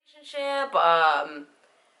relationship. Oh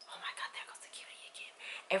my god, there goes the cutie again.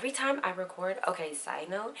 Every time I record, okay, side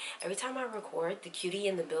note, every time I record, the cutie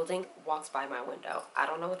in the building walks by my window. I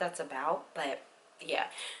don't know what that's about, but yeah.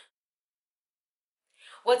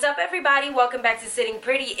 What's up, everybody? Welcome back to Sitting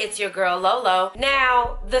Pretty. It's your girl Lolo.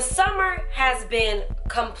 Now, the summer has been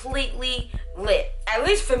completely lit, at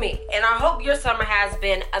least for me, and I hope your summer has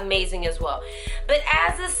been amazing as well. But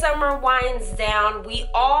as the summer winds down, we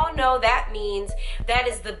all know that means that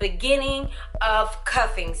is the beginning of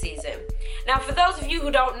cuffing season. Now, for those of you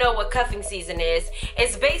who don't know what cuffing season is,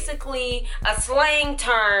 it's basically a slang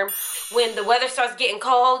term when the weather starts getting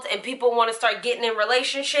cold and people want to start getting in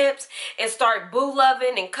relationships and start boo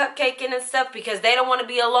loving and cupcaking and stuff because they don't want to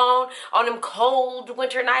be alone on them cold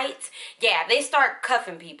winter nights. Yeah, they start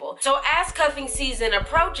cuffing people. So as cuffing season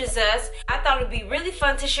approaches us, I thought it would be really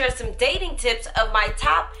fun to share some dating tips of my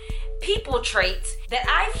top people traits that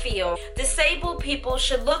I feel disabled people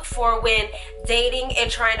should look for when dating and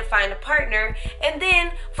trying to find a partner, and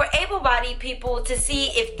then for able-bodied people to see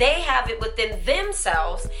if they have it within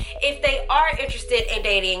themselves if they are interested in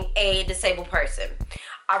dating a disabled person.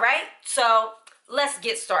 All right, so let's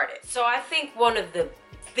get started. So I think one of the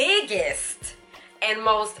biggest and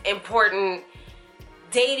most important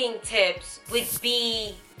dating tips would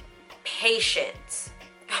be patience.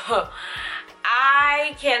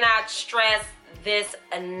 I cannot stress this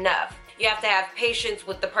enough. You have to have patience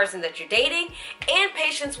with the person that you're dating and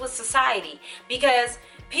patience with society, because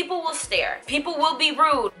people will stare, people will be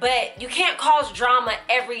rude, but you can't cause drama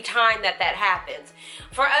every time that happens.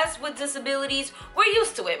 For us with disabilities, we're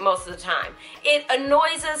used to it most of the time. It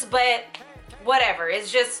annoys us, but whatever.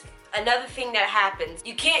 It's just another thing that happens.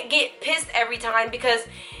 You can't get pissed every time, because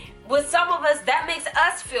with some of us, that makes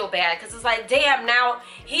us feel bad, because it's like, damn, now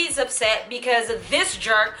he's upset because of this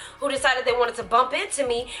jerk who decided they wanted to bump into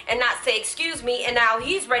me and not say excuse me, and now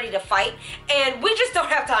he's ready to fight, and we just don't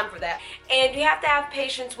have time for that. And you have to have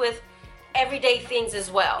patience with everyday things as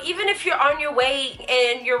well. Even if you're on your way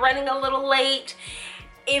and you're running a little late,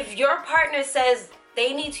 if your partner says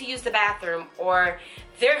they need to use the bathroom or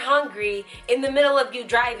they're hungry in the middle of you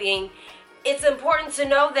driving, it's important to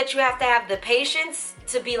know that you have to have the patience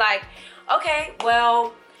to be like, okay,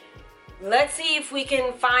 well, let's see if we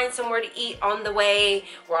can find somewhere to eat on the way.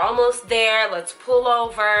 We're almost there. Let's pull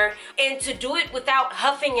over. And to do it without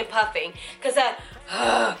huffing and puffing. Because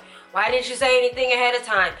why didn't you say anything ahead of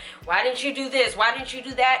time? Why didn't you do this? Why didn't you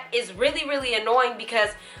do that? Is really, really annoying, because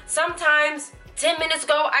sometimes 10 minutes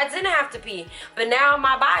ago, I didn't have to pee, but now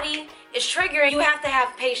my body is triggering. You have to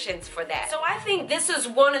have patience for that. So I think this is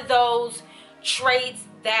one of those traits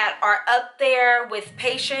that are up there with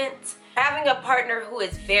patience. Having a partner who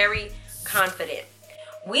is very confident.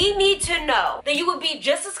 We need to know that you would be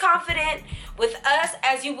just as confident with us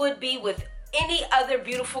as you would be with any other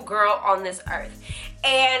beautiful girl on this earth.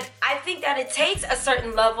 And I think that it takes a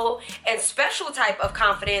certain level and special type of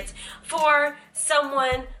confidence for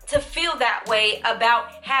someone to feel that way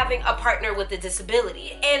about having a partner with a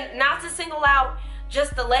disability. And not to single out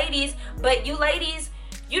just the ladies, but you ladies,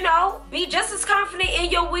 you know, be just as confident in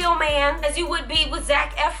your wheelman as you would be with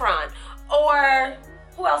Zac Efron. Or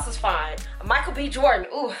who else is fine? Michael B. Jordan.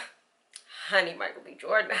 Ooh, honey, Michael B.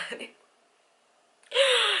 Jordan, honey.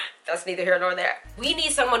 That's neither here nor there. We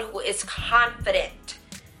need someone who is confident,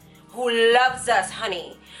 who loves us,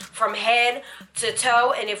 honey, from head to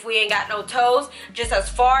toe, and if we ain't got no toes, just as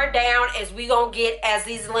far down as we gonna get as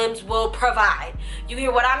these limbs will provide. You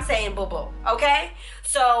hear what I'm saying, boo-boo, okay?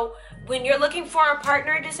 So when you're looking for a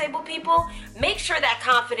partner, disabled people, make sure that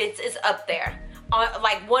confidence is up there, on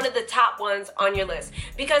like one of the top ones on your list,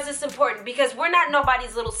 because it's important, because we're not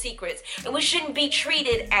nobody's little secrets, and we shouldn't be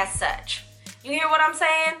treated as such. You hear what I'm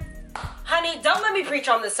saying? Honey, don't let me preach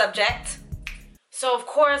on this subject. So of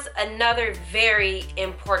course, another very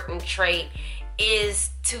important trait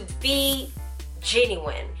is to be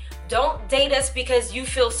genuine. Don't date us because you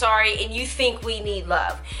feel sorry and you think we need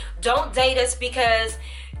love. Don't date us because,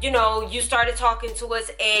 you know, you started talking to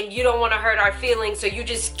us and you don't want to hurt our feelings, so you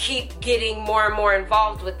just keep getting more and more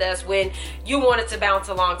involved with us when you wanted to bounce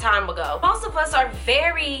a long time ago. Most of us are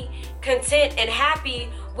very content and happy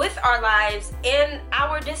with our lives and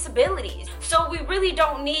our disabilities. So we really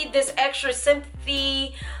don't need this extra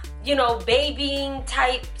sympathy, you know, babying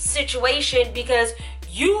type situation because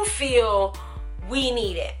you feel we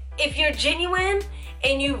need it. If you're genuine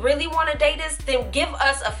and you really want to date us, then give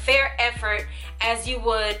us a fair effort as you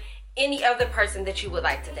would any other person that you would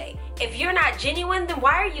like to date. If you're not genuine, then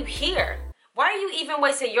why are you here? Why are you even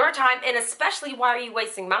wasting your time? And especially, why are you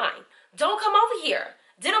wasting mine? Don't come over here.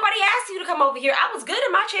 Did nobody ask you to come over here? I was good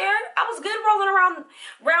in my chair. I was good rolling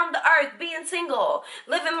around the earth, being single,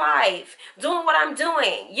 living life, doing what I'm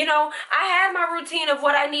doing. You know, I had my routine of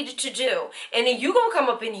what I needed to do. And then you gonna come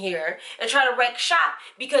up in here and try to wreck shop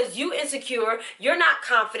because you insecure, you're not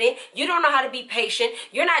confident, you don't know how to be patient,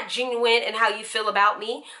 you're not genuine in how you feel about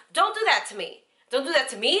me. Don't do that to me. Don't do that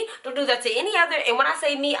to me. Don't do that to any other. And when I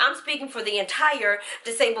say me, I'm speaking for the entire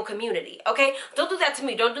disabled community, okay? Don't do that to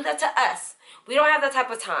me. Don't do that to us. We don't have that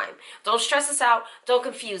type of time. Don't stress us out. Don't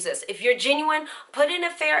confuse us. If you're genuine, put in a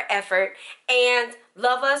fair effort and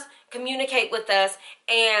love us, communicate with us,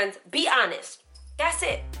 and be honest. That's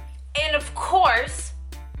it. And of course,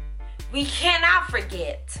 we cannot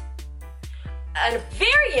forget a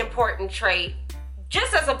very important trait,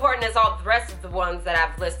 just as important as all the rest of the ones that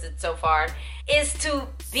I've listed so far, is to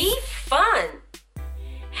be fun.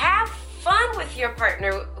 Have fun with your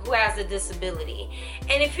partner who has a disability.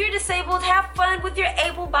 And if you're disabled, have fun with your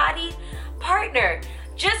able-bodied partner.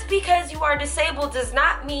 Just because you are disabled does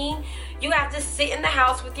not mean you have to sit in the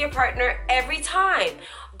house with your partner every time.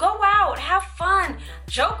 Go out, have fun,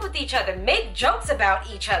 joke with each other, make jokes about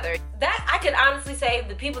each other. That, I can honestly say,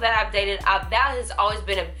 the people that I've dated, that has always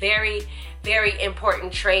been a very, very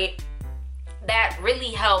important trait that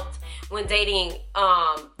really helped when dating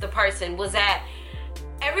the person, was that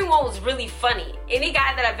everyone was really funny. Any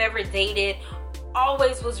guy that I've ever dated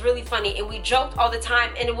always was really funny, and we joked all the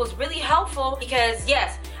time, and it was really helpful because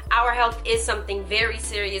yes, our health is something very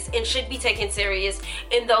serious and should be taken serious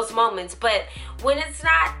in those moments. But when it's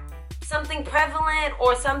not something prevalent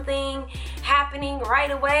or something happening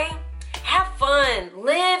right away, have fun,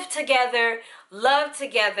 live together, love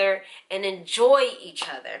together, and enjoy each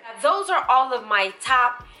other. Those are all of my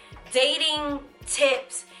top dating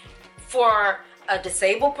tips for a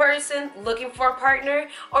disabled person looking for a partner,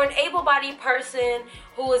 or an able-bodied person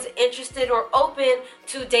who is interested or open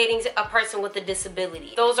to dating a person with a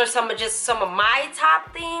disability. Those are some of my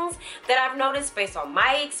top things that I've noticed based on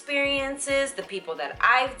my experiences, the people that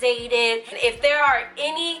I've dated. And if there are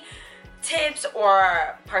any tips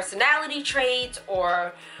or personality traits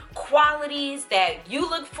or qualities that you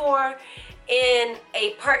look for in a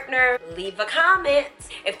partner, leave a comment.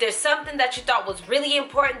 If there's something that you thought was really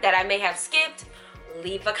important that I may have skipped,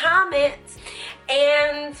 leave a comment.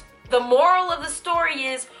 And the moral of the story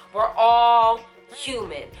is, we're all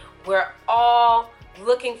human. We're all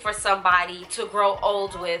looking for somebody to grow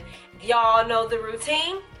old with. Y'all know the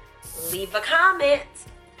routine. Leave a comment,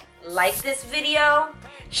 like this video,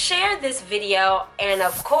 share this video, and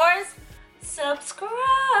of course, subscribe.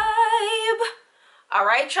 All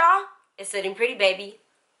right, y'all, it's Sitting Pretty, baby.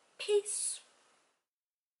 Peace.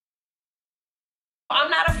 I'm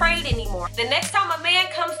not afraid anymore. The next time a man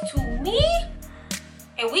comes to me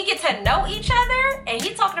and we get to know each other and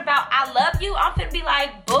he talking about I love you, I'm finna be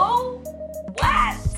like, boo, what?